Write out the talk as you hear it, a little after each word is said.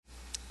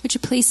Would you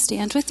please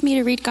stand with me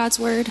to read God's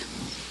word?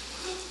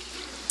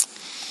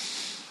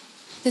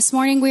 This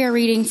morning we are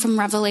reading from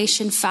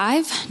Revelation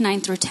 5, 9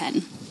 through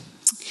 10.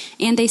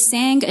 And they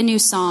sang a new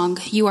song,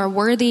 "You are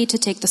worthy to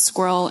take the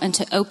scroll and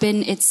to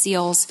open its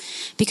seals,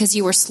 because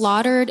you were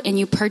slaughtered and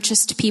you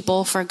purchased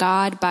people for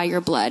God by your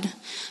blood,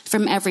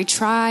 from every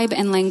tribe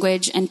and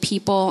language and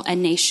people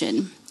and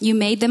nation. You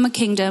made them a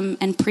kingdom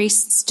and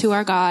priests to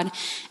our God,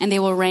 and they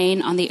will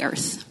reign on the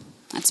earth."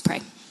 Let's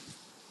pray.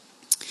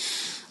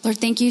 Lord,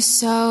 thank you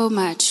so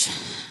much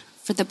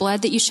for the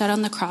blood that you shed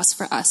on the cross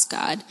for us,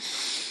 God,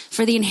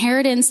 for the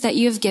inheritance that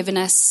you have given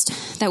us,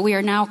 that we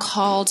are now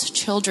called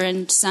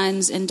children,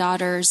 sons, and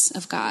daughters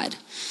of God.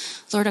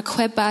 Lord,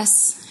 equip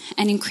us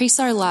and increase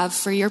our love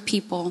for your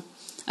people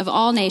of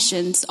all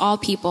nations, all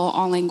people,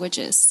 all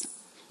languages.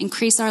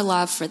 Increase our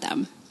love for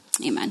them.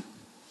 Amen.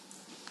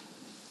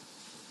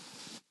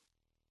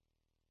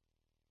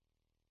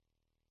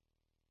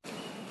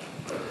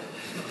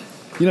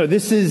 You know,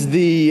 this is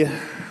the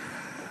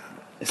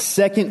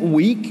second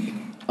week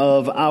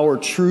of our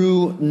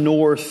True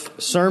North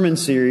sermon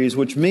series,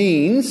 which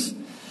means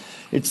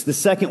it's the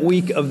second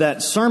week of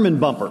that sermon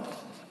bumper.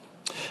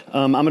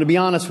 I'm going to be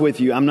honest with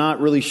you. I'm not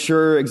really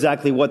sure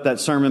exactly what that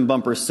sermon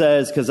bumper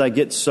says because I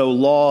get so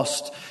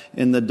lost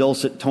in the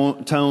dulcet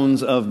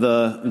tones of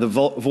the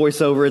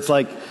voiceover. It's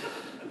like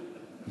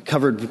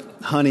covered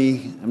with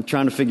honey. I'm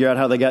trying to figure out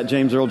how they got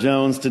James Earl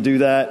Jones to do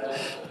that.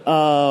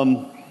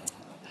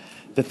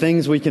 The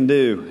things we can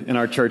do in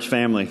our church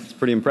family. It's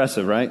pretty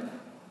impressive, right?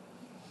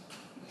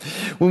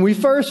 When we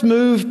first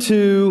moved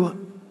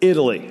to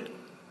Italy,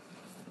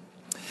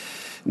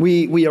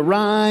 we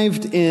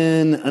arrived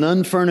in an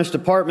unfurnished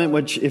apartment,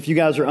 which if you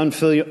guys are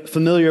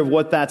unfamiliar of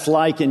what that's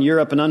like in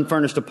Europe, an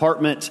unfurnished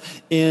apartment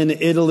in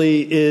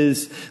Italy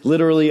is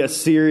literally a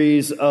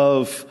series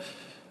of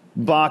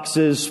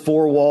boxes,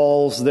 four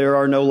walls. There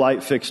are no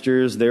light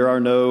fixtures. There are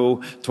no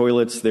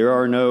toilets. There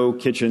are no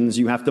kitchens.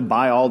 You have to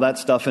buy all that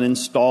stuff and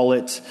install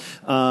it.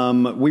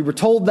 We were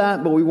told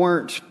that, but we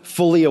weren't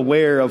fully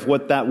aware of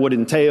what that would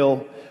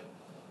entail.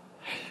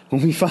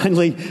 When we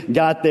finally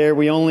got there,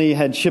 we only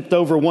had shipped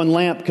over one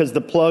lamp because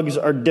the plugs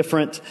are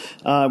different.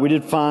 We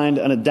did find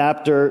an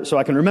adapter. So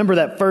I can remember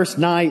that first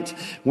night,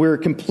 we're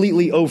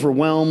completely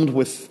overwhelmed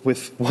with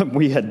what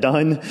we had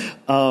done.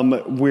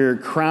 We're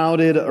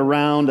crowded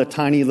around a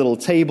tiny little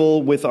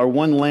table with our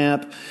one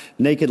lamp,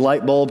 naked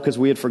light bulb because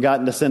we had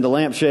forgotten to send a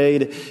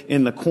lampshade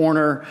in the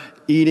corner,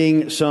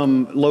 eating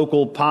some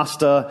local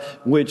pasta,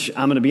 which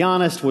I'm going to be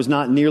honest, was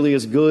not nearly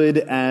as good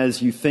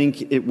as you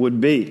think it would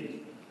be.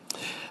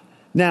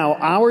 Now,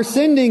 our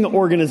sending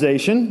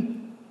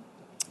organization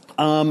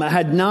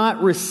had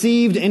not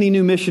received any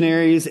new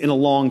missionaries in a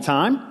long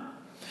time.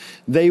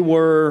 They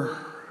were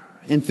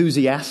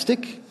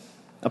enthusiastic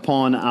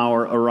upon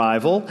our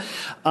arrival.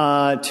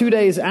 2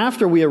 days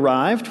after we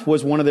arrived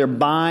was one of their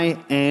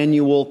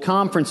biannual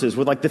conferences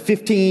with like the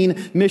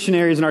 15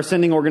 missionaries in our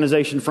sending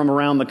organization from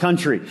around the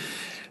country.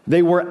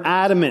 They were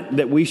adamant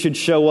that we should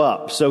show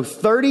up. So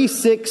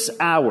 36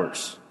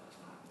 hours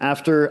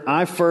after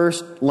I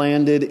first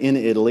landed in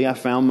Italy, I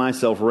found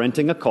myself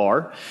renting a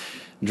car,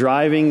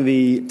 driving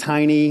the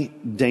tiny,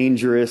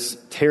 dangerous,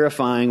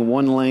 terrifying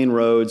one-lane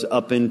roads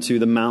up into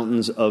the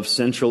mountains of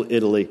central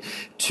Italy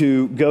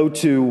to go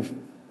to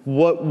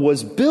what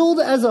was billed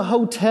as a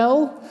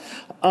hotel.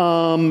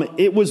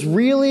 It was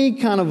really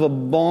kind of a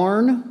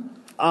barn.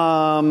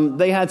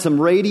 They had some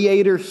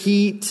radiator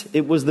heat.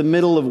 It was the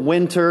middle of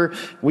winter.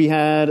 We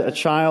had a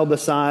child the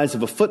size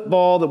of a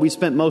football that we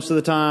spent most of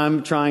the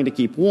time trying to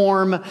keep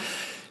warm.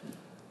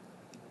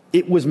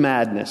 It was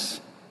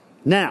madness.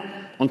 Now,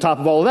 on top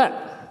of all of that,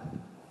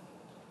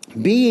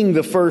 being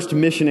the first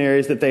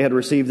missionaries that they had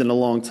received in a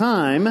long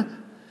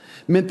time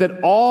meant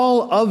that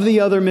all of the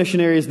other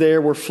missionaries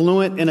there were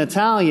fluent in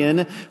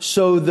Italian,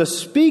 so the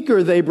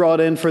speaker they brought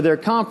in for their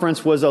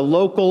conference was a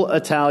local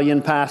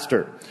Italian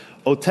pastor.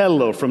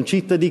 Otello from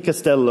Città di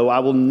Castello. I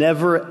will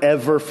never,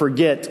 ever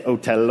forget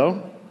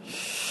Otello.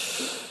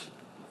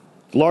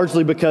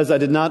 Largely because I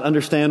did not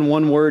understand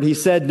one word he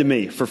said to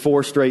me for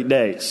 4 straight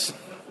days.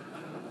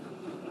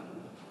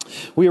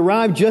 We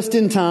arrived just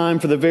in time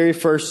for the very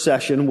first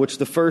session, which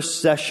the first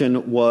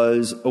session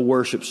was a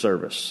worship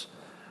service.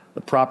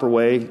 The proper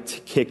way to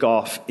kick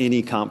off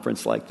any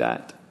conference like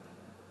that.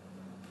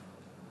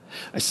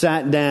 I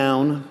sat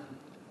down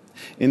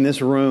in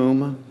this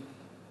room,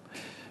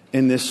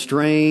 in this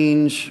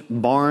strange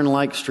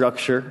barn-like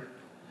structure,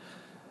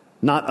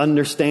 not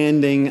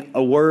understanding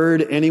a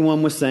word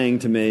anyone was saying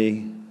to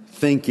me,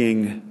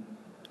 thinking,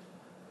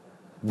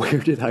 where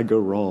did I go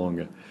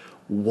wrong?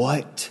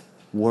 What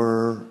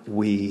were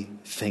we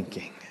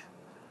thinking?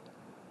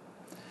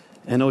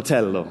 And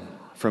Otello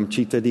from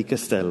Città di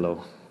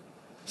Castello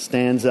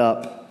stands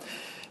up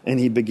and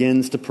he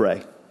begins to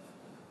pray.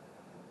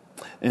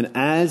 And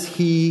as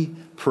he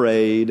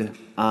prayed,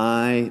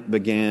 I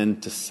began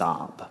to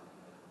sob.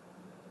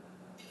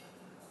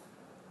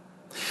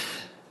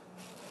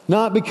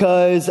 Not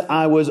because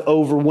I was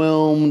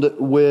overwhelmed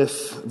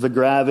with the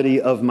gravity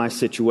of my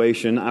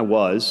situation, I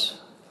was.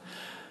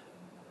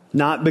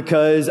 Not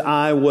because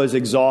I was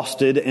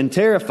exhausted and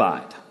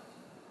terrified.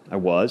 I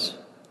was.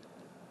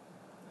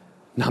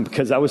 Not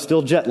because I was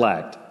still jet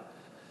lagged.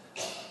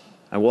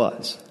 I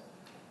was.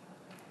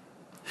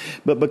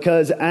 But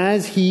because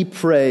as he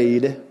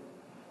prayed,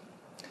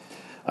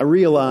 I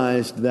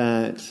realized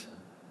that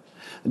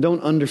I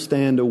don't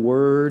understand a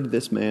word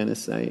this man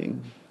is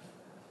saying.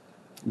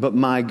 But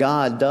my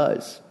God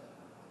does.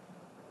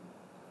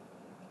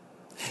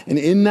 And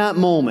in that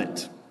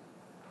moment,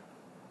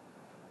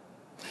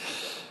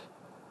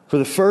 for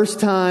the first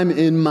time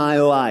in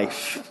my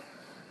life,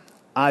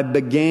 I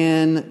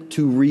began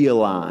to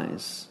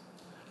realize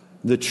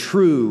the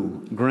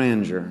true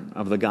grandeur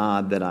of the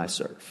God that I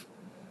serve.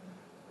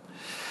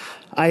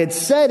 I had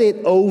said it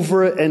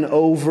over and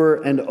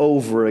over and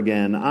over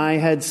again. I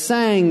had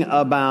sang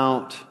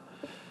about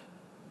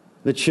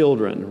the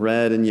children,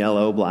 red and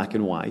yellow, black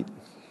and white.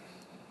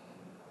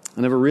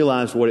 I never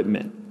realized what it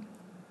meant.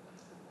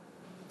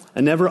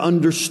 I never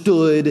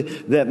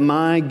understood that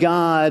my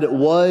God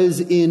was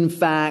in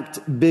fact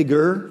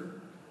bigger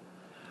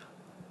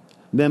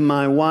than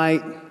my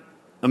white,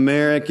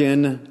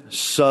 American,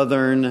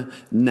 Southern,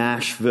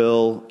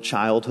 Nashville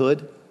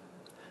childhood,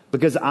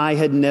 because I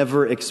had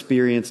never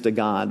experienced a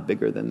God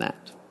bigger than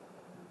that.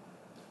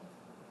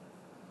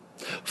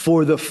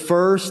 For the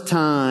first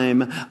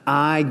time,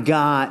 I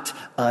got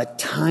a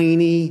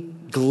tiny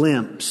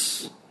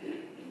glimpse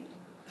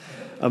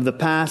of the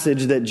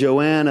passage that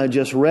Joanna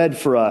just read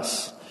for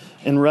us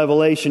in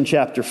Revelation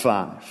chapter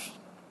 5.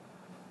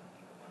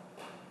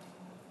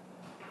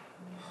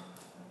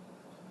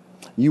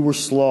 You were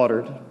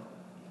slaughtered,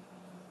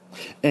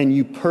 and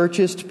you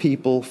purchased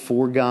people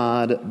for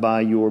God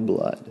by your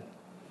blood.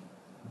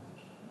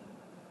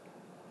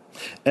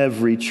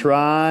 Every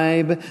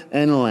tribe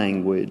and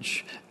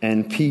language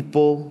and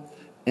people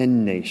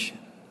and nation.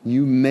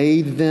 You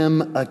made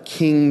them a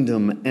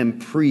kingdom and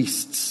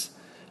priests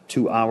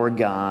to our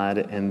God,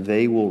 and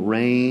they will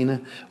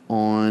reign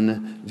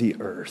on the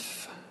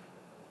earth.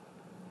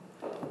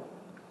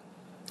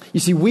 You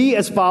see, we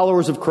as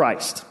followers of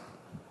Christ,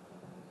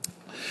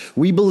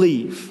 we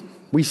believe,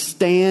 we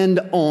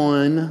stand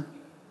on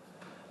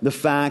the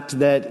fact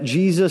that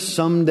Jesus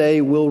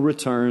someday will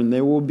return.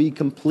 There will be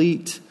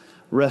complete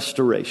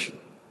restoration.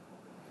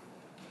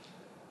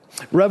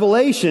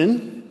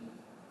 Revelation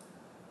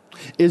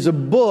is a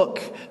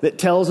book that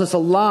tells us a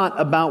lot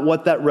about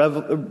what that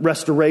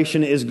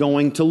restoration is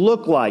going to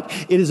look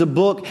like. It is a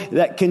book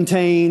that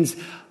contains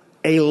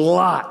a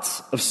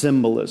lot of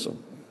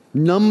symbolism.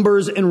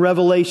 Numbers in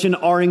Revelation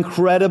are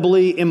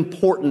incredibly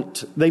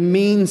important. They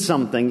mean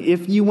something.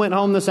 If you went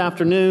home this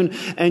afternoon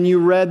and you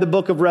read the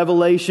book of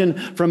Revelation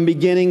from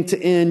beginning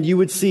to end, you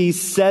would see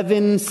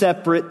 7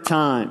 separate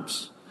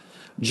times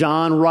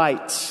John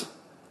writes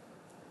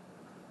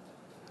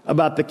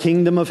about the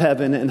kingdom of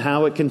heaven and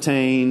how it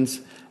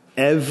contains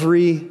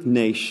every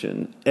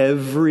nation,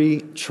 every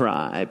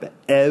tribe,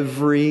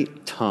 every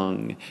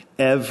tongue,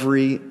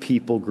 every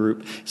people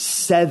group.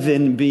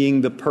 7 being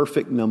the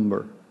perfect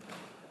number.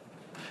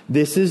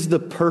 This is the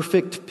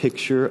perfect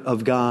picture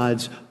of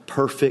God's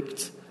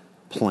perfect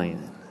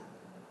plan.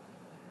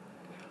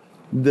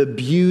 The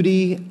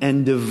beauty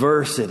and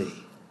diversity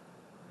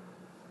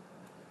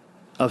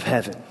of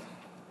heaven.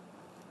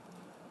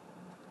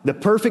 The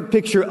perfect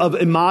picture of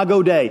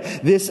Imago Dei.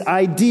 This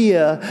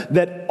idea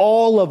that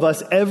all of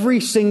us, every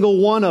single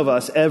one of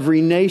us,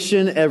 every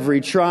nation, every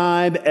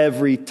tribe,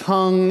 every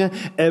tongue,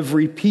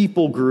 every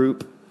people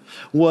group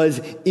was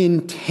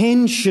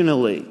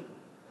intentionally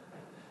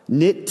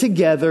knit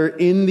together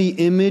in the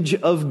image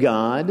of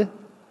God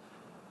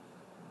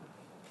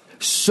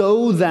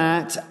so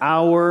that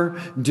our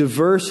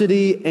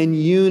diversity and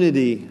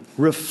unity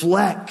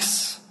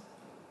reflects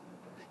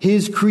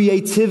His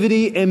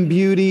creativity and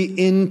beauty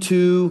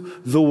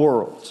into the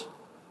world.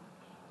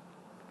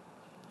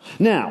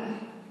 Now,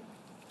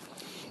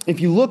 if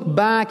you look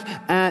back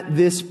at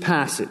this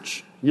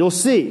passage, you'll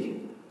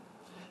see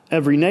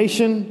every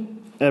nation,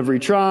 every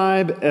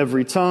tribe,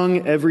 every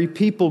tongue, every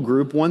people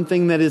group. One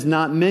thing that is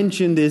not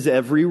mentioned is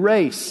every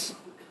race.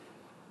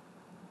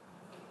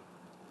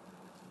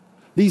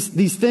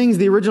 These things,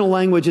 the original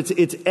language, it's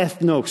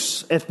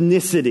ethnos,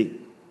 ethnicity.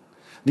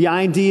 The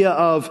idea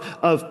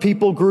of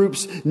people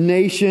groups,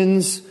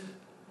 nations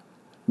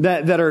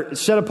that are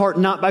set apart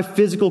not by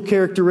physical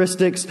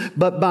characteristics,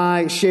 but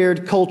by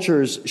shared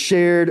cultures,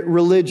 shared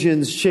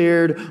religions,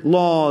 shared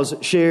laws,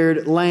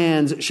 shared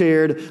lands,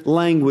 shared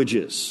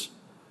languages.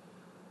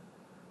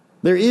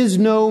 There is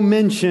no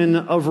mention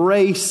of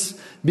race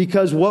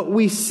because what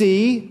we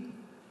see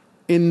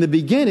in the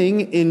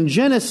beginning in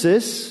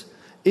Genesis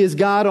is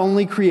God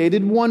only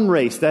created one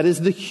race. That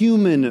is the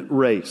human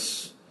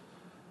race.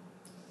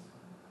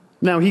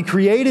 Now, He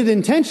created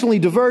intentionally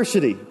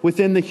diversity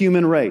within the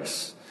human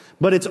race,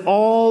 but it's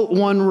all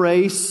one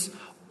race,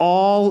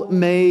 all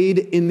made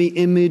in the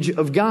image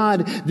of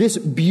God. This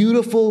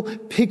beautiful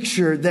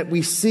picture that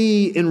we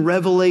see in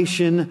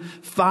Revelation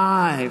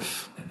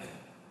 5.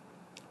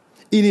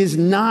 It is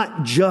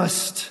not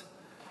just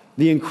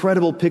the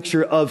incredible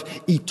picture of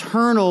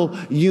eternal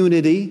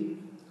unity,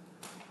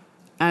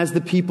 as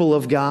the people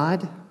of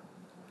God,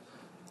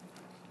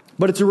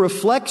 but it's a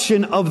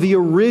reflection of the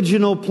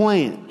original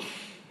plan.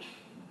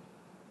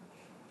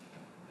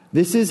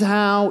 This is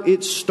how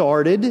it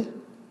started.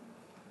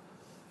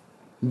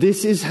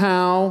 This is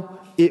how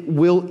it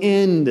will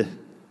end.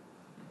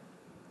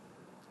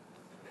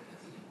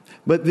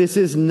 But this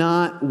is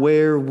not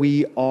where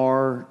we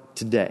are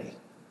today.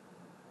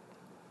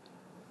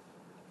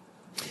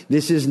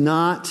 This is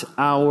not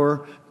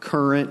our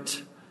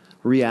current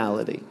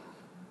reality.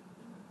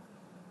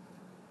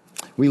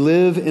 We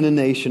live in a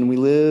nation, we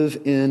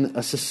live in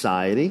a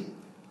society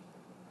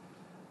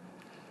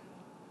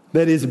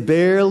that is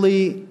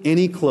barely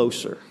any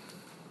closer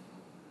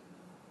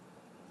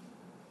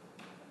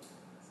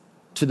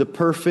to the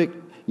perfect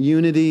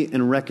unity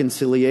and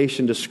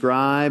reconciliation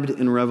described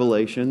in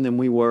Revelation than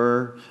we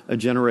were a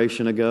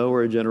generation ago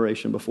or a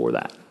generation before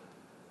that.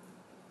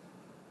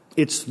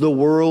 It's the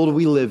world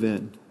we live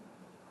in.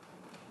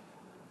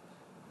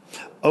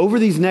 Over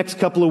these next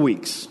couple of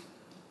weeks,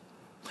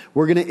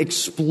 we're going to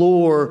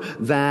explore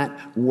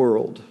that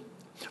world.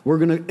 We're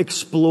going to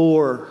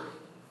explore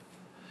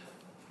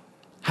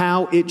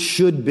how it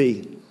should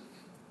be,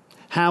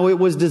 how it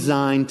was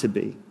designed to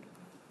be,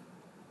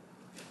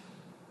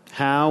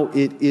 how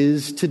it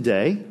is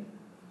today,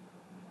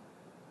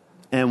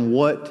 and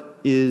what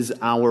is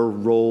our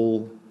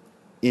role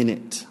in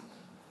it.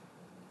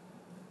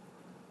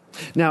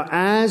 Now,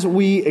 as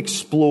we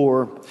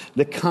explore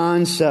the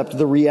concept,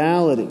 the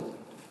reality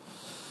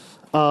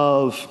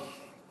of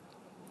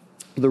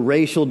the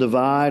racial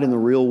divide in the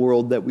real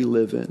world that we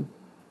live in,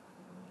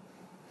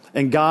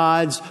 and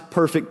God's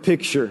perfect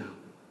picture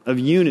of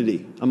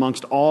unity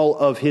amongst all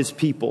of His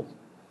people.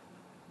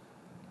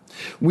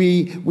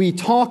 We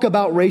talk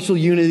about racial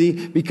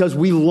unity because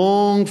we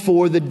long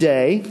for the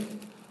day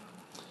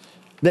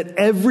that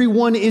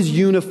everyone is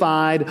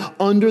unified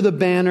under the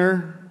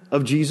banner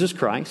of Jesus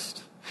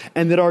Christ,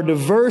 and that our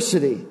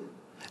diversity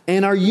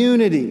and our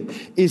unity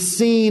is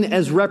seen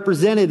as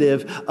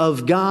representative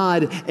of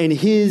God and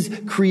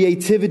His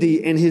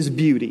creativity and His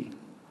beauty.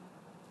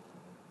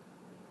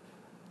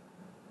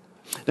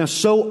 Now,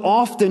 so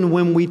often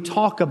when we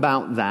talk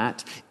about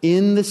that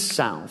in the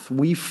South,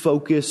 we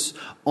focus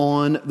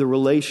on the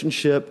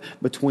relationship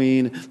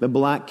between the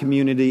black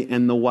community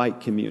and the white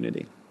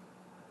community.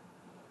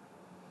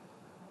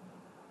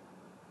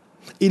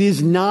 It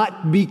is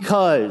not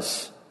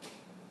because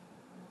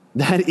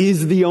that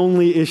is the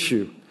only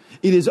issue.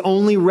 It is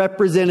only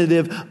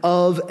representative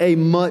of a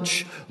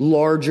much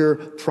larger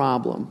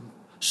problem.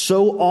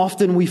 So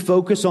often we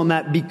focus on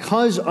that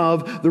because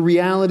of the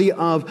reality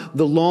of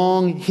the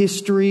long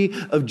history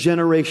of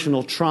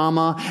generational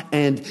trauma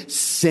and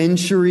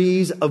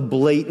centuries of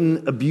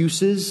blatant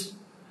abuses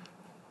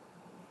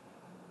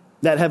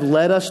that have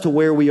led us to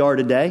where we are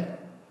today.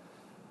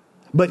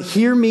 But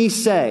hear me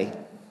say,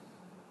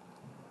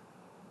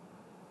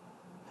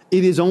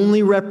 it is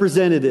only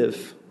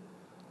representative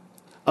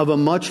of a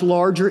much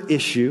larger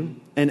issue.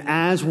 And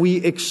as we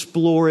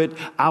explore it,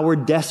 our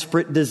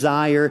desperate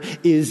desire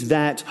is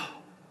that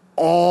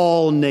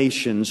all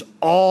nations,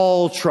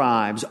 all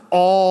tribes,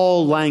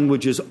 all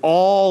languages,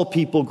 all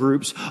people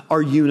groups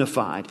are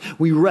unified.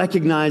 We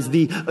recognize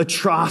the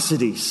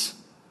atrocities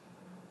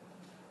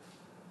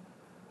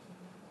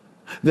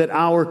that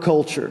our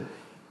culture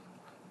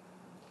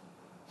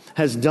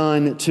has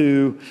done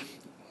to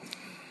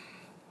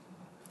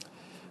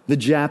the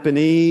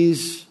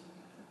Japanese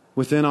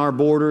within our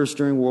borders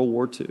during World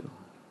War II.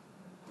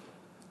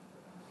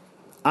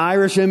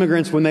 Irish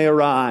immigrants when they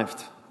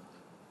arrived.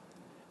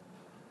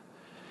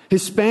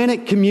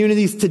 Hispanic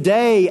communities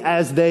today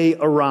as they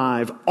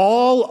arrive,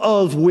 all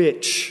of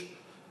which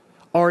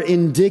are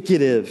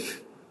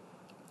indicative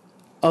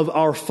of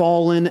our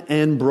fallen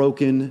and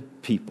broken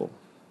people.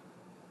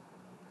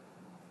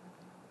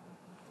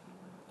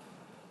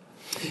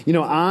 You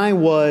know, I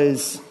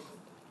was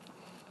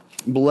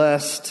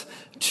blessed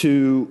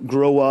to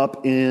grow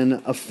up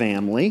in a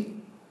family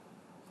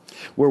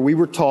where we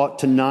were taught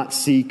to not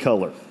see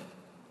color.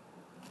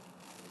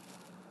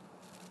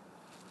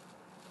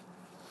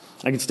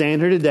 I can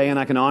stand here today and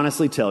I can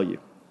honestly tell you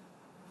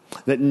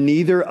that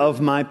neither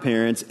of my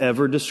parents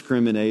ever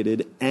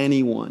discriminated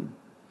anyone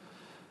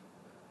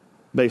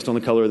based on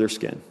the color of their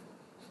skin.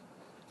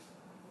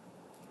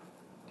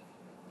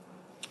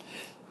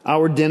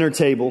 Our dinner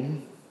table,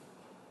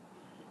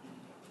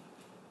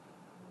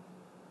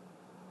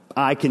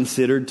 I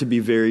considered to be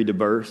very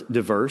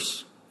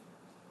diverse.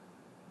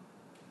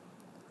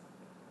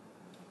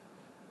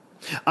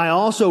 I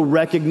also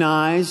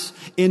recognize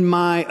in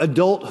my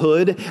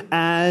adulthood,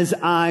 as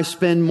I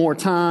spend more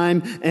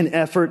time and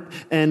effort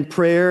and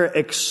prayer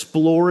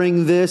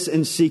exploring this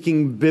and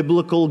seeking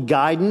biblical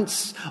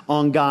guidance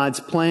on God's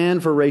plan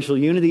for racial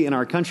unity in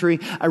our country,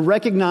 I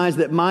recognize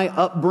that my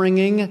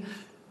upbringing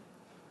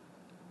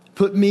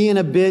put me in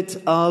a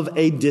bit of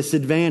a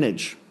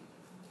disadvantage.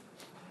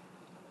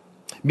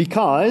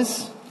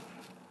 Because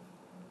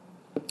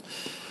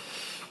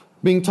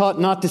being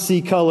taught not to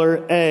see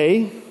color,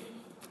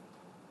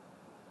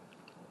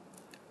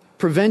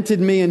 prevented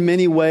me in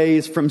many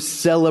ways from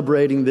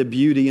celebrating the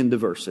beauty and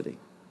diversity.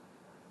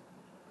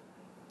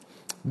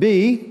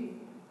 B,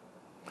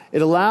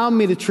 it allowed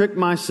me to trick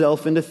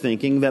myself into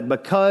thinking that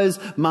because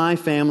my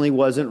family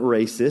wasn't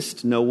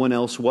racist, no one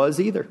else was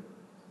either.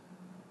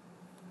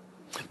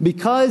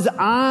 Because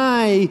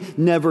I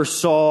never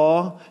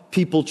saw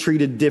people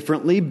treated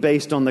differently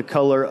based on the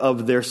color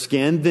of their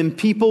skin, then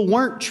people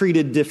weren't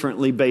treated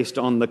differently based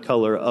on the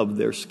color of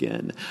their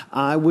skin.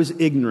 I was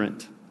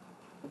ignorant.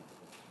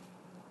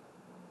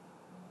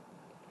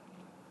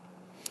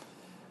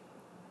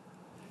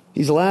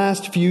 These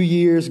last few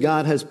years,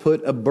 God has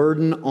put a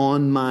burden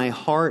on my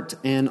heart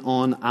and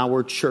on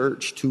our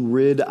church to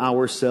rid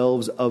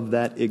ourselves of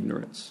that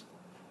ignorance.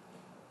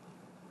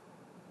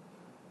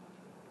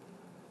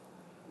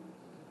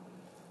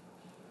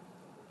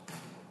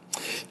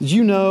 Did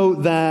you know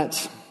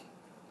that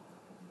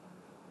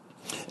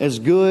as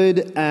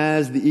good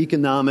as the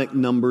economic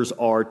numbers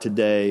are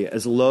today,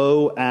 as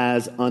low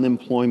as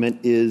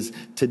unemployment is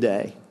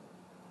today,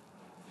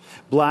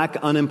 black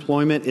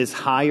unemployment is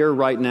higher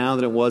right now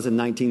than it was in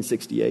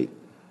 1968?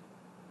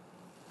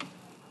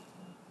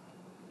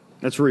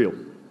 That's real.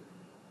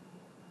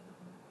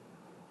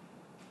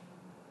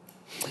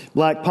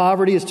 Black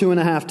poverty is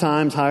 2.5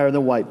 times higher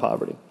than white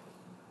poverty.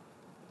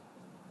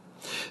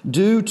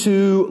 Due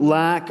to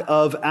lack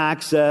of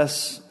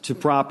access to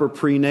proper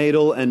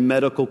prenatal and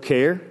medical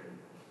care,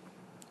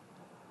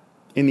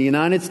 in the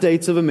United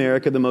States of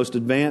America, the most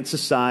advanced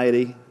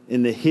society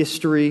in the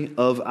history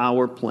of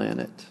our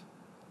planet,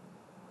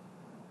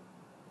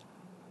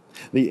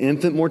 the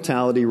infant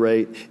mortality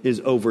rate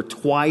is over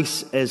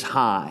twice as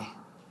high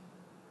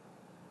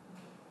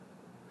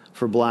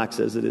for blacks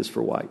as it is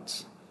for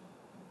whites.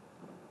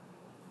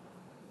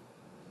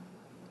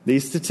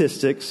 These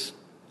statistics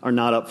are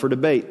not up for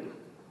debate.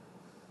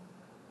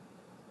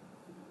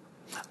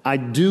 I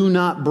do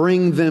not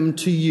bring them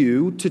to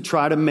you to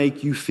try to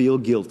make you feel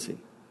guilty.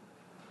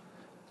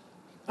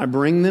 I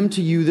bring them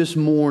to you this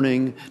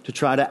morning to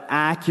try to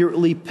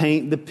accurately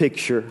paint the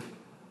picture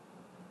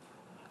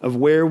of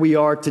where we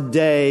are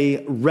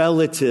today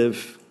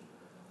relative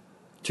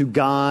to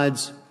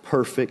God's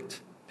perfect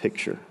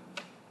picture.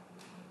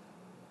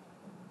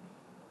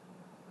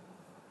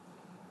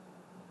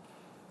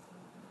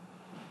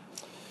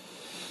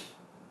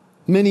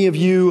 Many of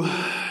you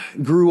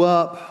grew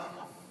up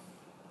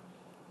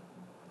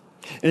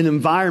in an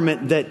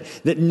environment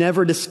that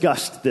never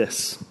discussed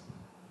this.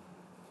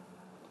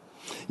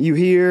 You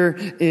hear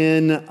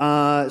in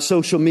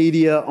social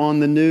media, on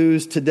the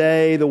news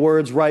today, the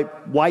words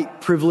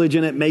white privilege,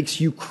 and it makes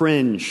you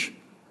cringe.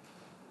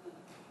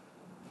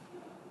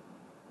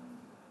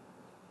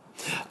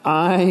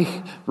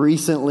 I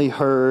recently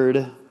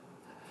heard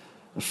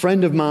a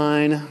friend of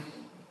mine,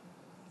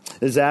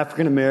 as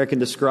African American,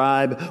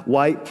 describe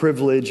white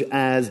privilege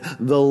as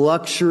the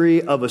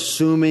luxury of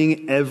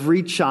assuming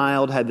every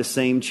child had the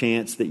same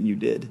chance that you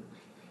did.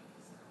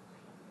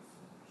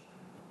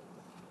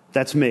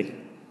 That's me.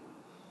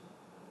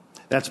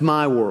 That's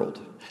my world.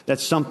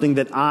 That's something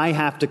that I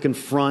have to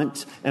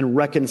confront and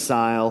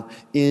reconcile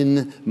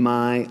in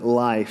my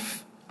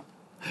life.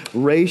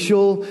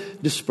 Racial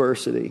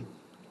disparity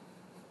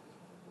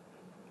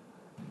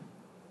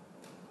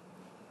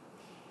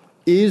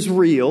is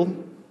real,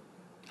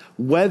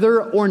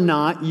 whether or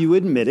not you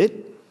admit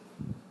it,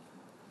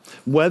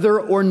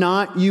 whether or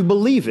not you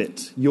believe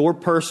it. Your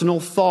personal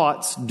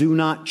thoughts do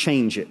not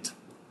change it.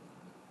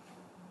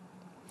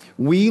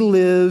 We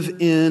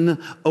live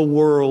in a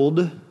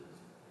world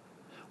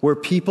where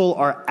people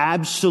are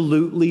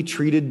absolutely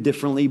treated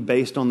differently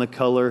based on the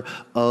color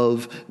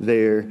of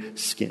their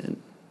skin.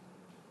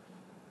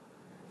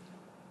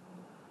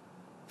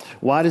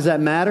 Why does that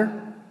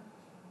matter?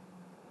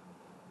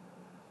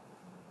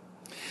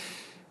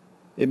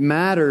 It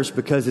matters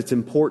because it's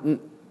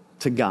important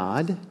to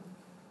God.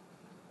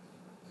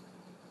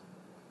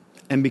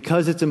 And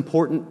because it's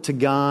important to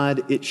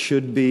God, it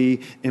should be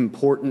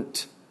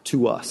important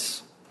to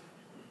us.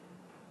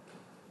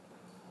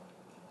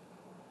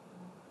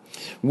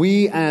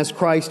 We, as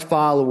Christ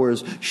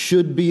followers,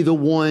 should be the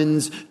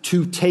ones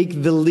to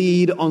take the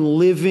lead on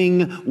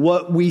living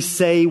what we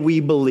say we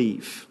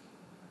believe.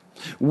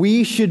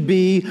 We should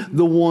be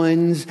the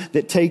ones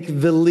that take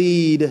the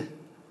lead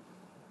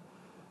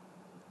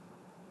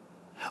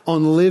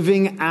on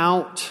living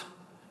out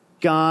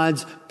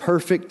God's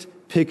perfect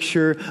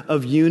picture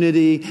of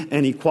unity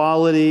and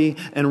equality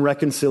and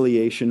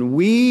reconciliation.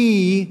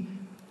 We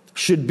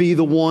should be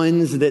the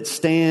ones that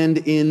stand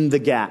in the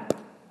gap.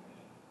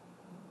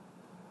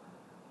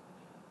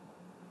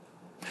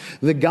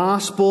 The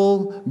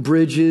gospel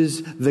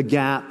bridges the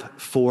gap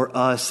for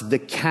us, the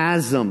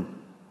chasm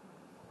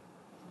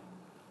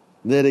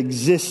that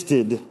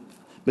existed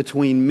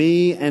between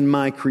me and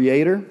my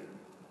Creator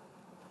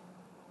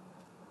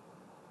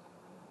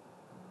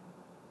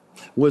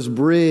was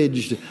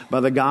bridged by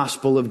the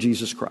gospel of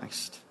Jesus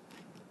Christ.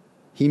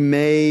 He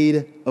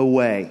made a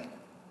way.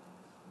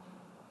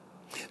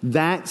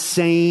 That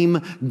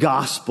same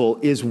gospel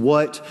is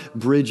what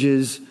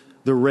bridges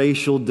the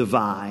racial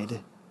divide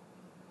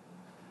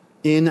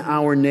in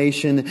our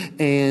nation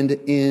and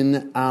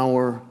in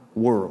our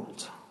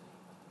world.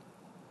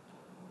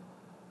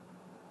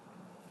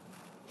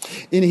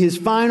 In his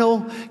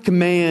final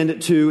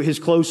command to his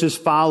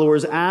closest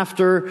followers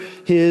after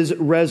his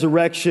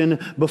resurrection,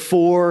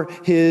 before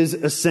his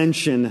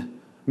ascension,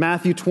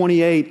 Matthew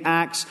 28,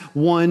 Acts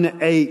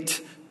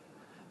 1:8,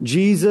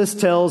 Jesus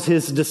tells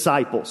his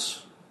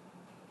disciples,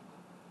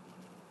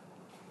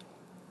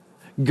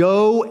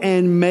 "Go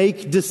and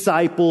make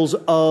disciples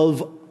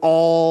of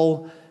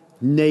all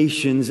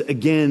nations."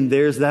 Again,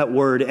 there's that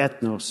word,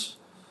 ethnos,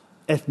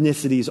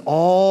 ethnicities,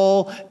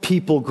 all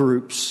people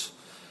groups.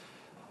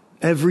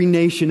 Every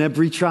nation,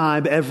 every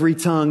tribe, every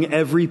tongue,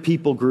 every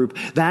people group.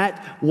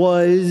 That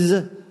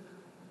was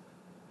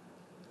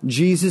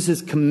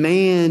Jesus'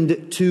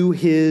 command to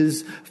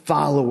his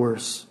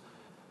followers.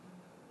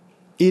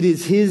 It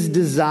is his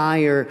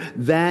desire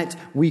that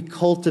we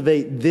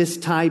cultivate this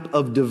type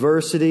of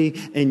diversity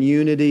and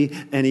unity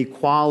and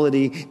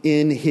equality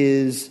in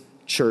his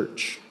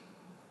church.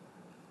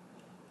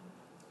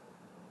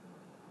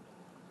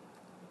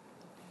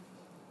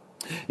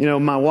 You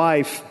know, my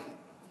wife,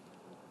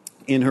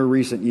 in her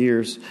recent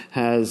years,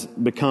 has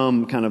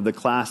become kind of the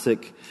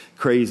classic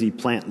crazy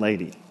plant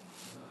lady.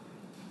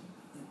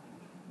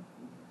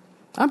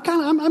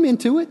 I'm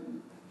into it.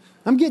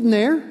 I'm getting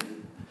there.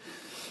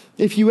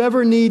 If you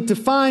ever need to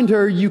find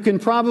her, you can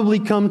probably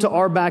come to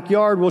our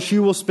backyard. Well, she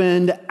will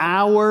spend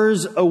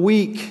hours a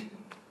week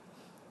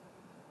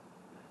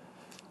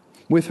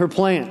with her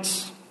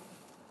plants,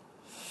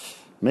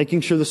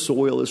 making sure the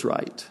soil is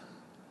right,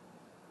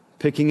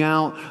 picking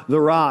out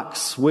the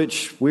rocks,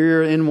 which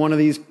we're in one of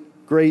these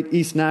great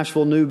East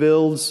Nashville new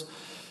builds,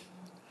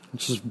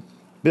 which is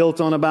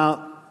built on about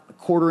a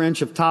 1/4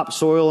 inch of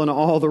topsoil and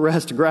all the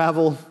rest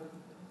gravel.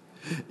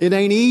 It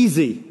ain't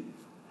easy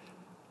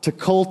to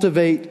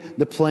cultivate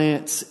the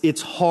plants.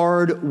 It's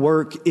hard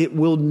work. It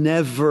will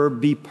never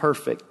be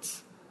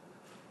perfect.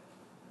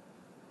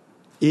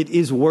 It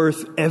is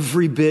worth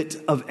every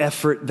bit of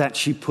effort that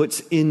she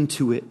puts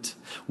into it.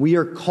 We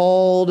are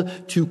called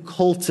to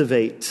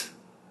cultivate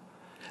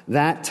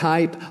that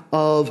type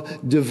of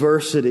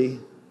diversity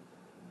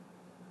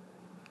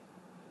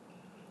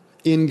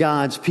in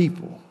God's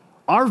people.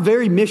 Our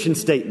very mission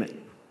statement,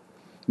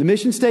 the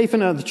mission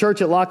statement of the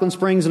church at Laughlin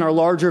Springs and our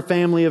larger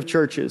family of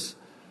churches,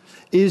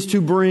 is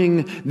to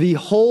bring the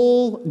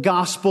whole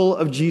gospel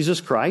of Jesus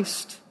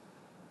Christ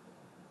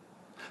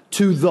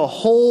to the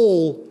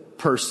whole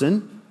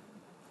person,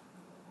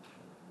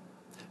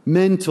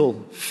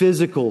 mental,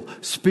 physical,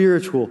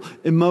 spiritual,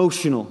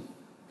 emotional,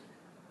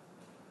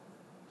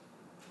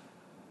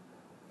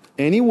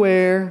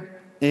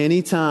 anywhere,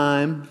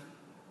 anytime,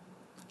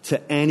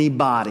 to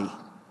anybody.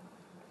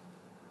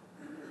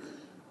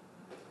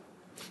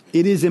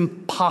 It is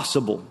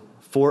impossible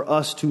for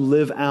us to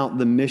live out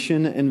the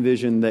mission and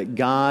vision that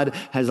God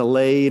has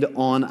laid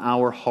on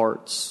our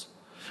hearts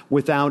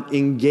without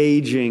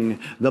engaging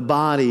the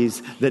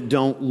bodies that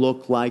don't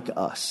look like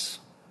us.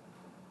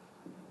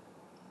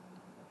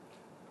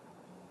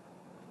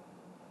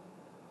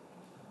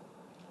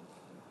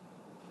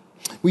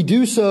 We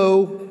do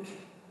so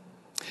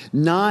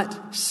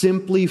not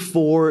simply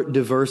for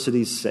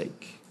diversity's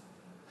sake.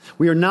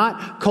 We are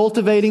not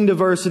cultivating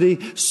diversity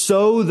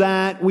so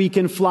that we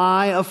can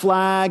fly a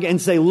flag and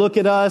say, look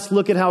at us,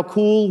 look at how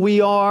cool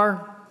we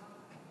are.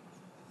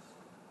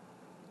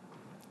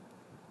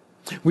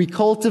 We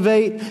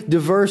cultivate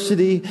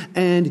diversity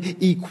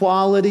and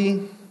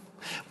equality.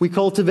 We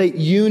cultivate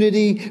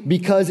unity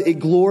because it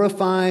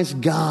glorifies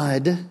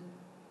God,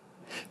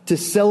 to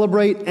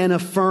celebrate and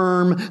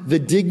affirm the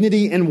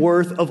dignity and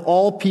worth of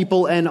all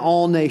people and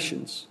all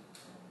nations.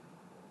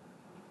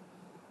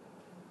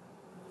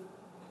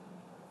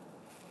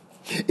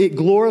 It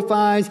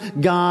glorifies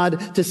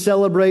God to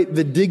celebrate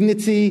the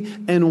dignity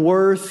and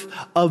worth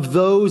of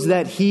those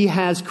that He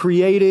has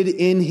created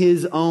in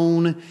His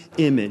own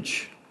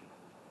image.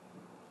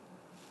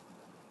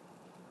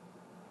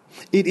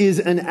 It is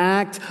an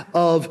act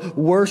of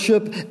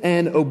worship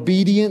and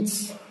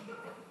obedience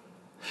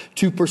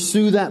to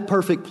pursue that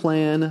perfect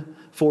plan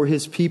for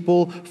His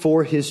people,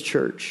 for His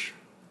church.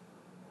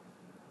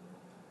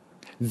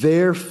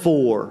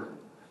 Therefore,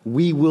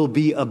 we will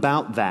be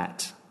about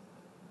that.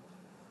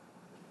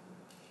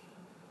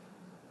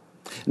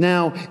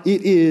 Now,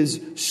 it is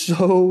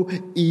so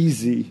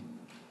easy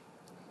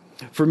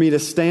for me to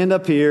stand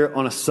up here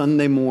on a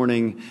Sunday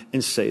morning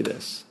and say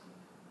this.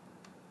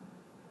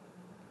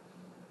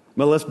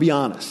 But let's be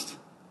honest.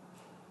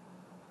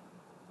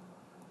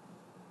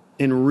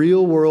 In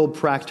real world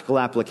practical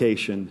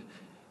application,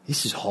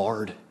 this is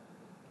hard.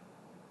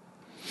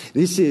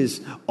 This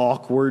is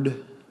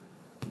awkward.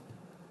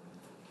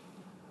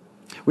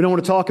 We don't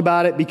want to talk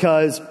about it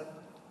because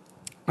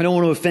I don't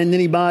want to offend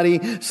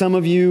anybody. Some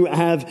of you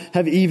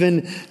have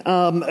even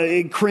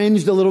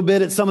cringed a little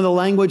bit at some of the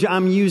language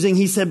I'm using.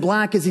 He said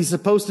black. Is he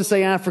supposed to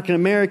say African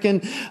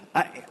American?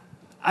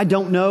 I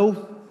don't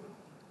know.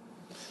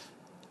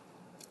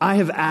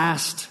 I've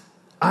asked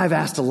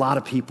a lot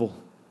of people,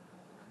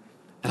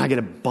 and I get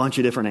a bunch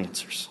of different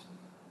answers.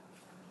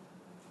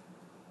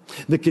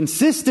 The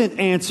consistent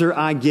answer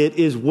I get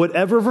is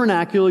whatever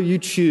vernacular you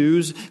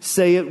choose,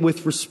 say it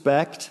with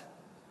respect.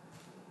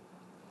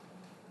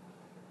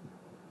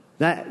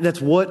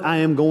 That's what I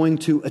am going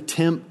to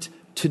attempt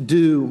to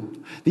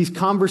do. These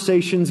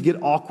conversations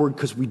get awkward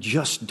because we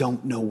just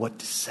don't know what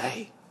to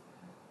say.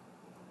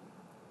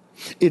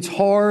 It's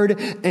hard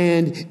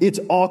and it's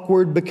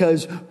awkward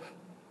because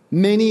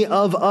many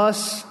of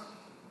us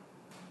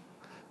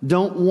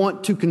don't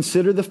want to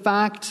consider the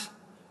fact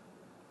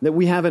that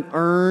we haven't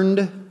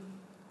earned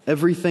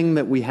everything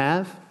that we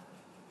have.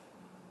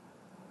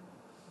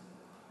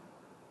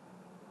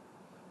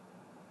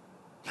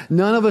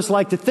 None of us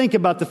like to think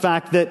about the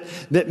fact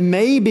that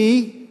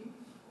maybe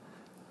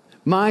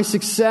my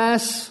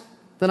success,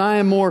 that I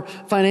am more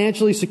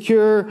financially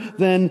secure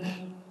than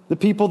the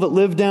people that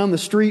live down the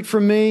street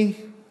from me.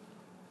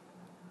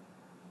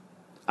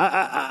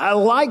 I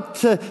like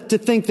to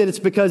think that it's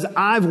because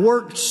I've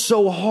worked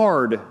so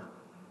hard.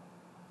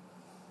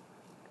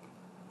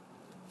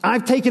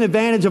 I've taken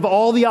advantage of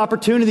all the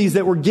opportunities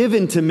that were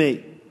given to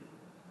me.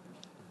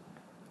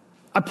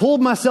 I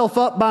pulled myself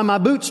up by my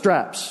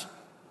bootstraps.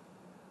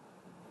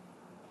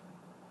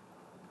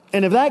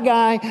 And if that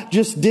guy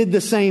just did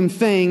the same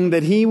thing,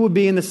 that he would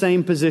be in the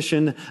same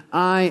position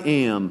I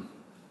am.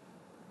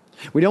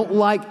 We don't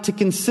like to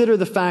consider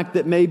the fact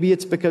that maybe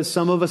it's because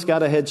some of us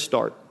got a head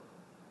start.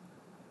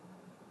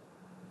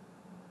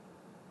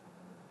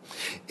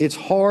 It's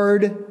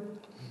hard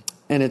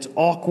and it's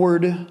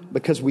awkward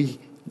because we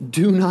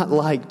do not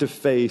like to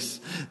face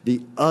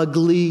the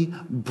ugly,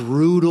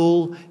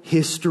 brutal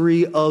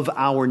history of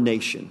our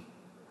nation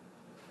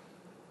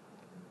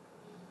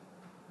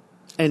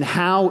and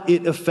how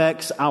it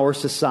affects our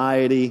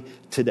society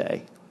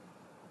today.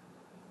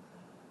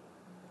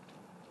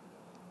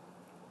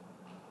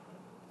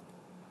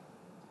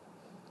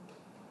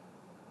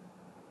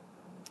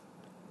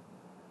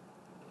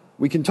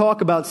 We can talk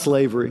about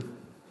slavery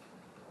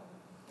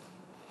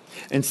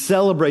and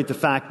celebrate the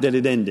fact that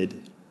it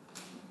ended.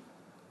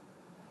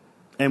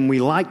 And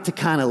we like to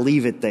kind of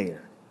leave it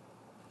there.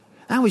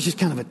 That was just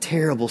kind of a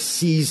terrible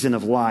season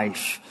of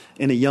life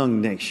in a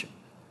young nation.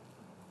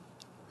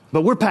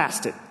 But we're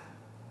past it.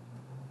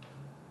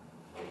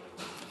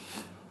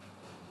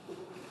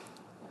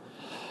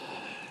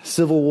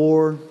 Civil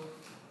War,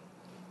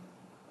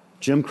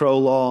 Jim Crow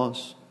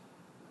laws,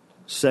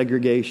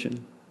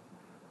 segregation.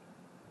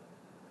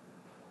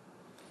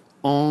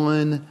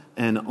 On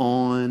and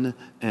on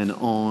and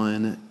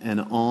on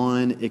and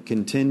on. It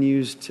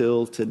continues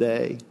till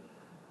today.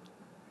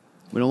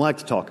 We don't like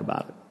to talk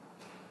about it.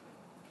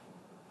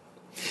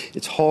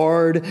 It's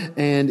hard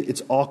and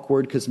it's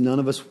awkward because none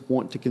of us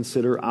want to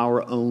consider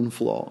our own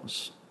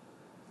flaws.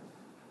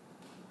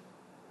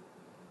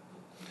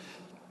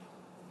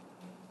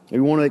 We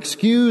want to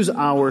excuse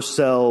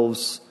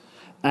ourselves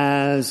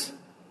as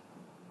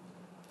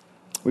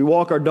we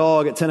walk our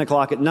dog at 10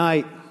 o'clock at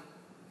night.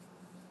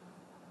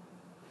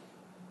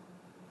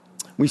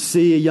 We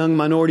see a young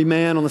minority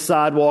man on the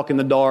sidewalk in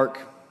the dark,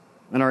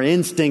 and our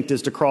instinct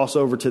is to cross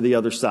over to the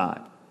other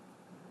side.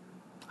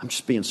 I'm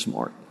just being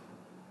smart.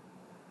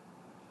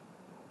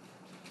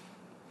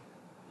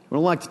 We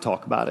don't like to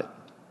talk about it.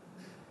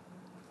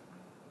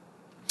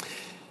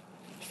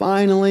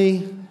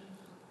 Finally,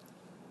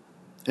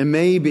 and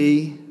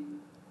maybe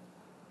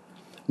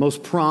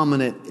most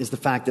prominent, is the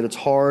fact that it's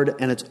hard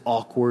and it's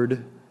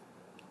awkward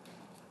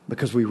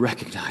because we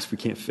recognize we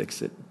can't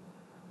fix it.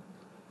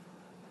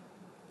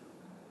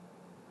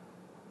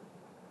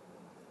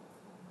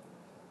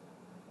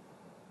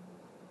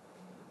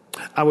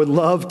 I would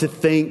love to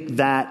think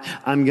that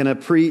I'm going to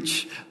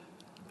preach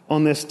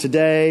on this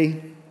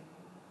today.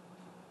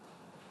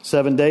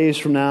 7 days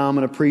from now, I'm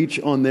going to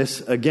preach on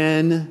this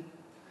again.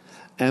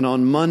 And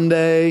on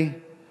Monday,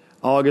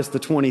 August the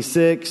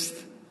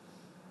 26th,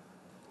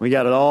 we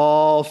got it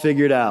all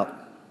figured out.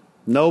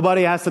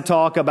 Nobody has to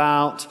talk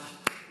about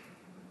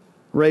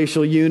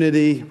racial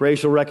unity,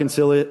 racial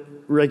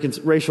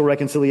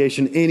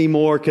reconciliation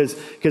anymore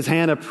because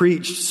Hannah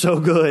preached so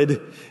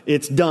good,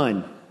 it's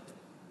done.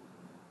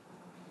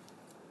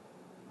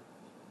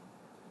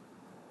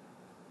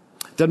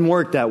 Doesn't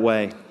work that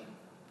way.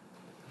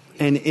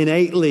 And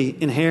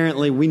innately,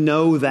 inherently, we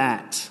know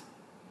that.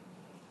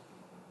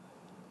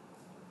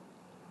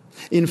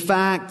 In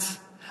fact,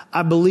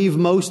 I believe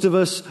most of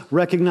us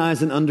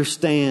recognize and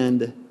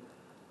understand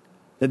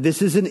that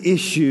this is an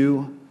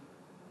issue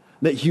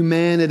that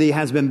humanity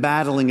has been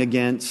battling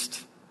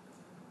against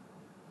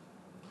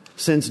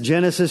since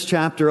Genesis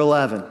chapter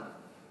 11.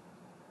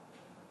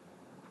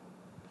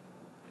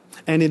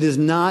 And it is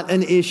not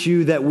an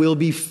issue that will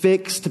be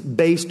fixed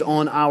based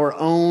on our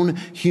own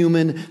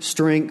human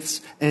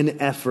strengths and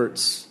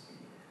efforts.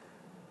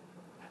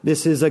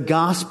 This is a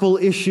gospel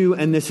issue,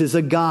 and this is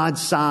a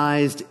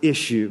God-sized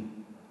issue.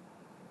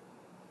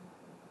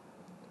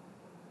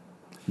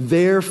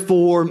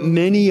 Therefore,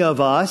 many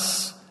of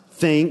us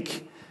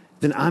think,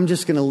 then I'm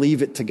just going to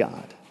leave it to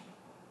God.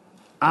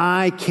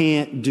 I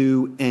can't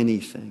do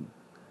anything.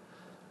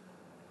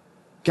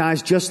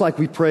 Guys, just like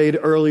we prayed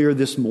earlier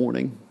this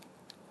morning,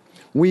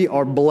 We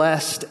are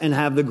blessed and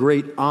have the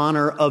great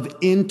honor of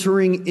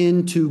entering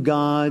into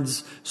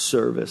God's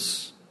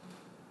service.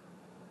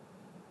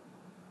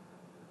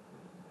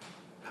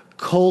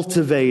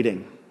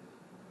 Cultivating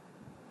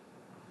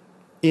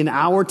in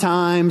our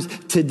times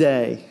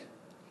today,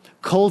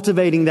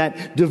 cultivating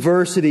that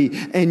diversity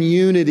and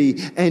unity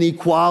and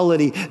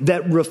equality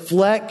that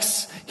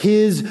reflects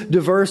His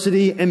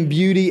diversity and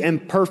beauty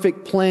and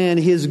perfect plan,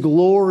 His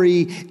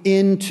glory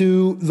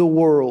into the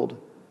world.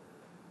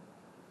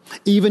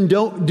 Even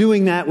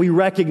doing that, we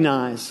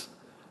recognize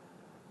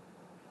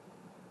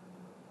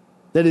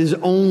that it is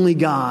only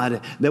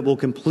God that will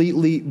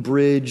completely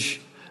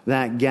bridge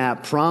that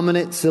gap.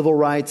 Prominent civil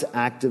rights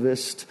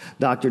activist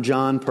Dr.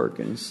 John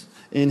Perkins,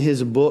 in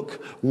his book,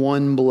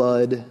 One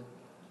Blood,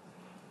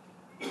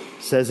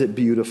 says it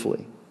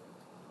beautifully.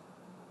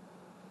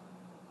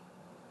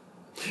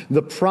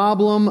 The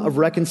problem of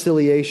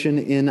reconciliation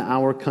in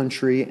our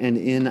country and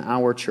in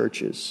our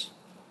churches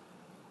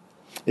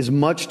is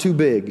much too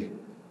big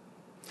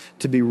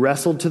to be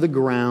wrestled to the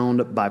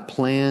ground by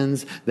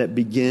plans that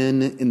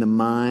begin in the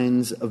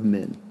minds of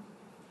men.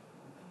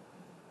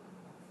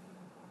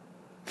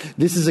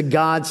 This is a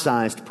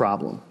God-sized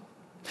problem.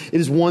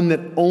 It is one that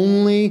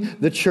only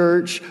the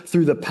church,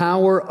 through the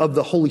power of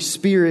the Holy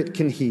Spirit,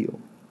 can heal.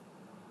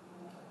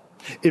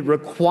 It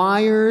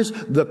requires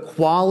the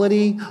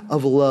quality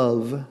of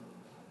love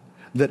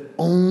that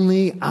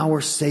only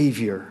our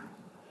Savior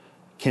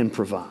can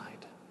provide.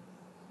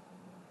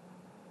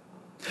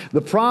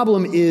 The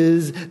problem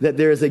is that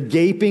there is a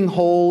gaping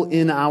hole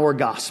in our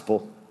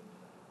gospel.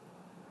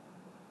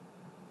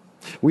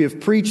 We have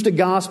preached a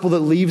gospel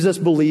that leaves us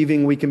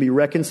believing we can be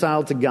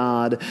reconciled to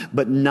God,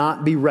 but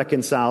not be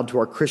reconciled to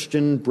our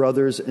Christian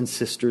brothers and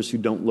sisters who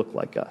don't look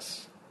like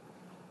us.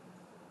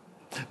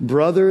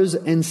 Brothers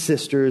and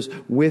sisters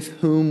with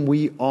whom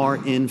we are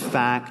in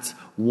fact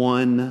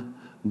one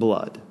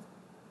blood.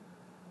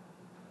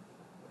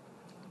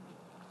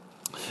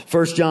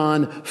 1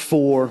 John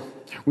 4.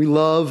 We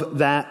love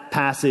that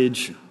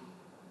passage.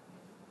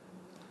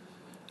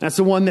 That's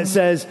the one that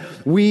says,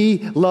 we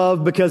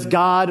love because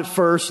God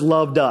first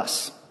loved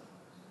us.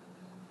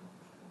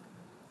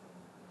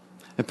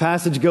 The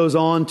passage goes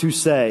on to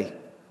say,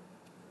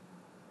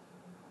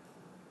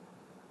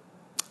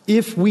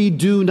 if we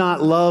do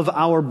not love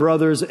our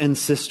brothers and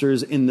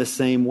sisters in the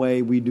same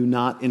way, we do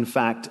not, in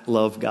fact,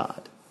 love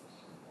God.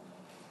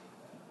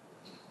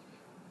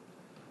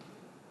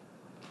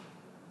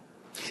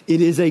 It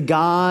is a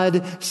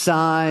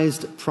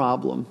God-sized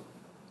problem.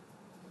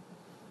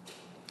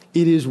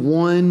 It is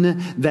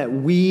one that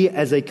we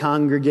as a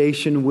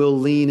congregation will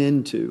lean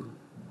into,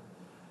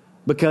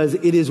 because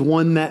it is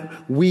one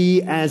that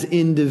we as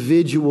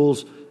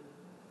individuals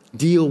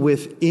deal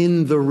with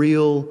in the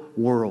real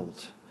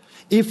world.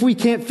 If we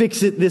can't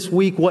fix it this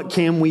week, what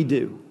can we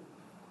do?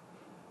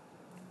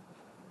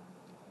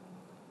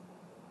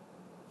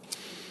 I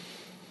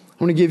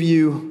want to give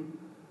you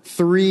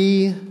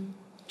 3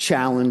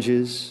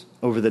 challenges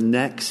over the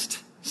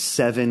next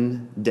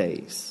 7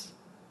 days.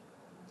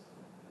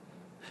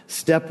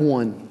 Step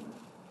 1,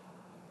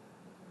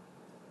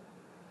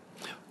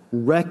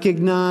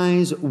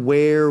 recognize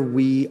where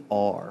we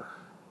are.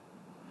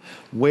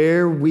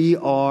 Where we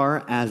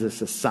are as a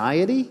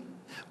society,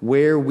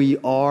 where we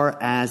are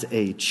as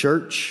a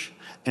church,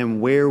 and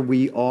where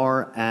we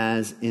are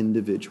as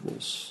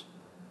individuals.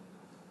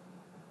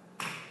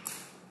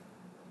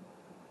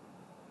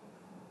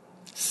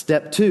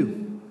 Step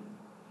 2,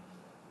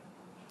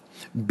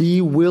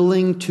 be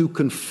willing to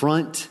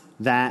confront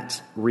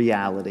that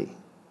reality.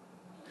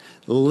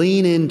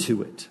 Lean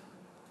into it.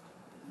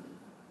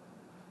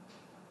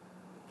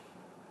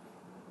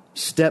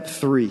 Step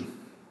 3,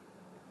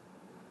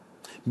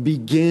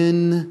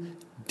 begin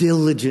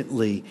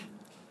diligently,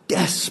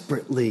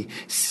 desperately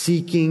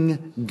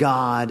seeking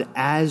God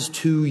as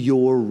to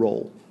your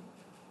role.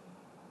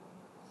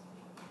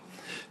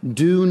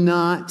 Do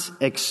not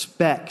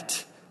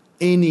expect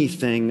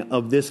anything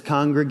of this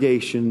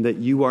congregation that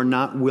you are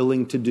not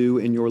willing to do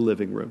in your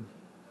living room.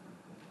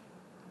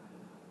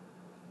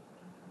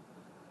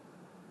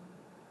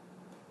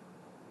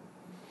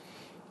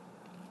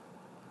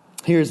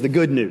 Here's the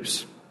good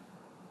news.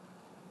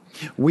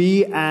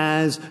 We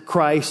as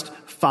Christ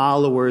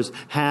followers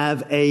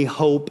have a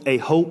hope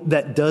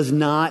that does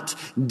not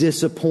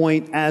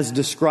disappoint, as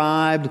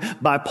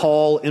described by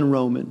Paul in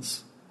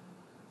Romans.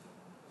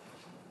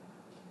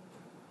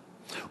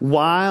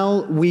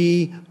 While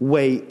we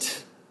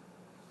wait,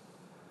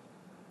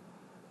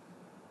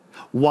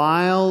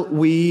 while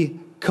we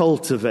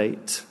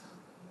cultivate,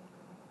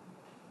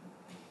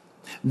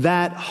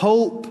 that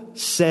hope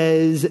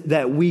says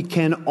that we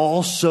can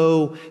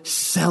also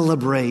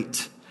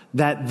celebrate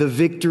that the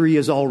victory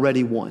is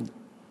already won.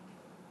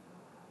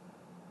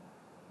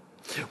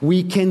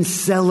 We can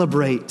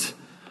celebrate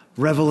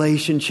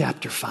Revelation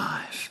chapter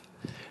 5,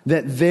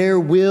 that there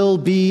will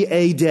be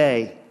a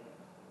day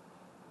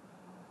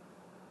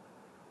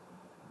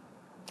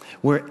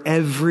where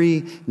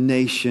every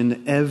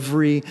nation,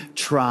 every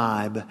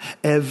tribe,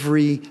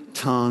 every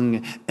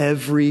tongue,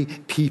 every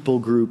people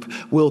group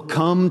will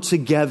come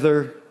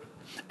together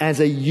as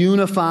a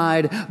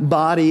unified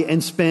body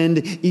and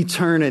spend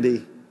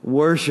eternity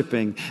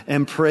worshiping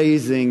and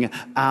praising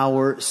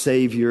our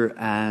Savior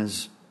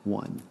as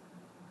one.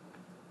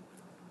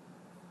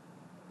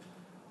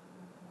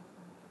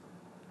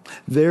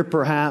 There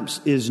perhaps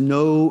is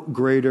no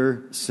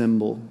greater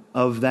symbol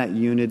of that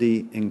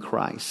unity in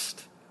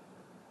Christ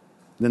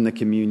than the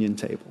communion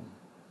table.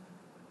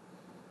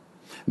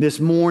 This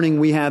morning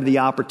we have the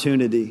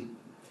opportunity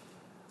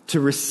to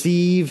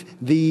receive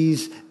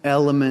these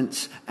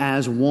elements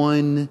as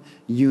one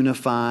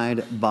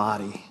unified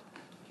body.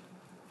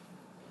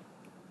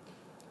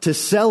 To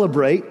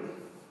celebrate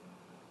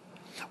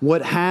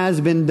what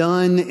has been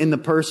done in the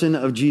person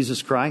of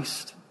Jesus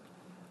Christ.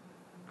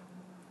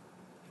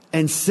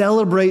 And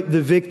celebrate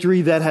the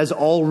victory that has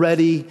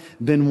already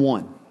been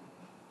won.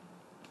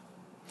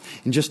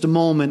 In just a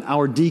moment,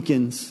 our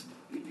deacons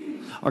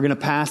are going to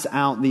pass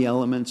out the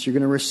elements. You're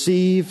going to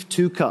receive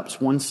 2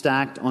 cups, one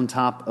stacked on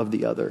top of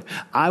the other.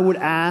 I would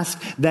ask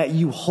that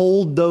you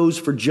hold those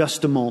for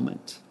just a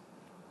moment.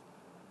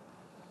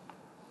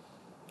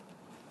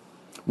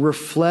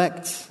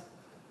 Reflect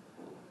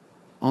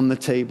on the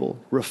table.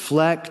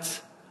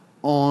 Reflect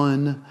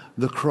on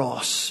the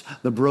cross,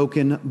 the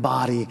broken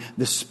body,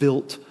 the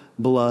spilt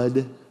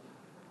blood.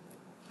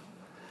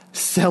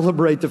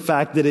 Celebrate the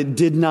fact that it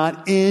did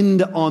not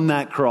end on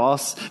that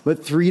cross,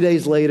 but 3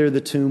 days later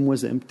the tomb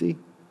was empty.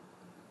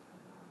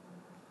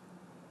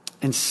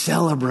 And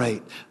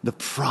celebrate the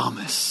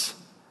promise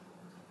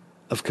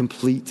of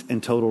complete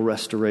and total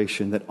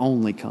restoration that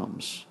only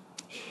comes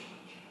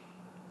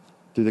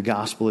through the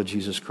gospel of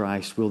Jesus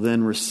Christ. We'll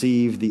then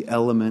receive the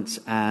elements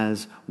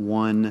as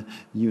one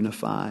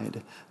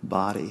unified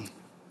body.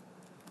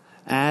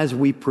 As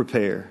we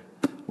prepare,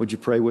 would you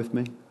pray with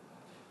me?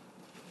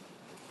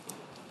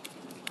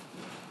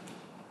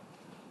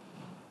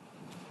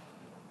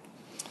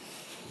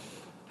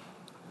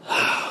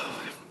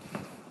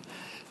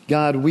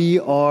 God, we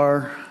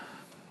are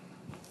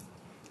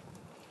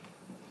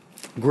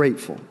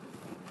grateful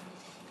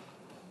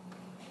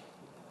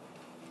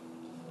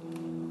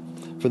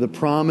for the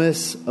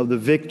promise of the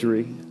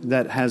victory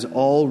that has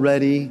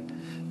already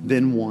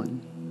been won.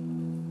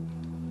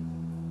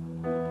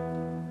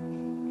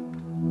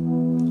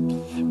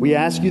 We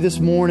ask you this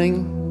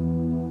morning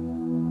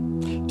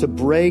to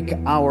break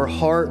our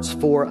hearts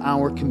for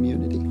our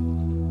community.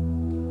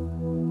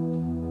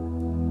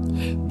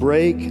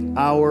 Break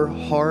our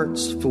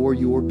hearts for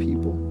your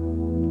people.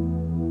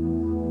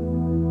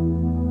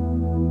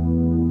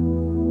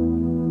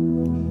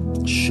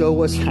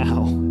 Show us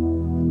how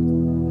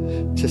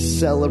to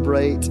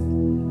celebrate,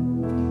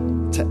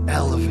 to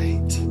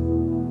elevate.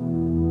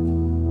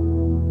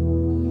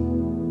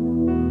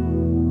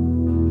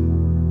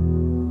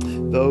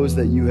 Those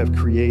that you have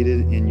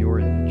created in your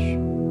image.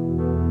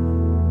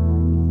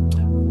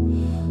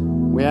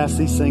 We ask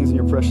these things in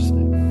your precious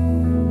name.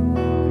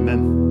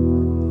 Amen.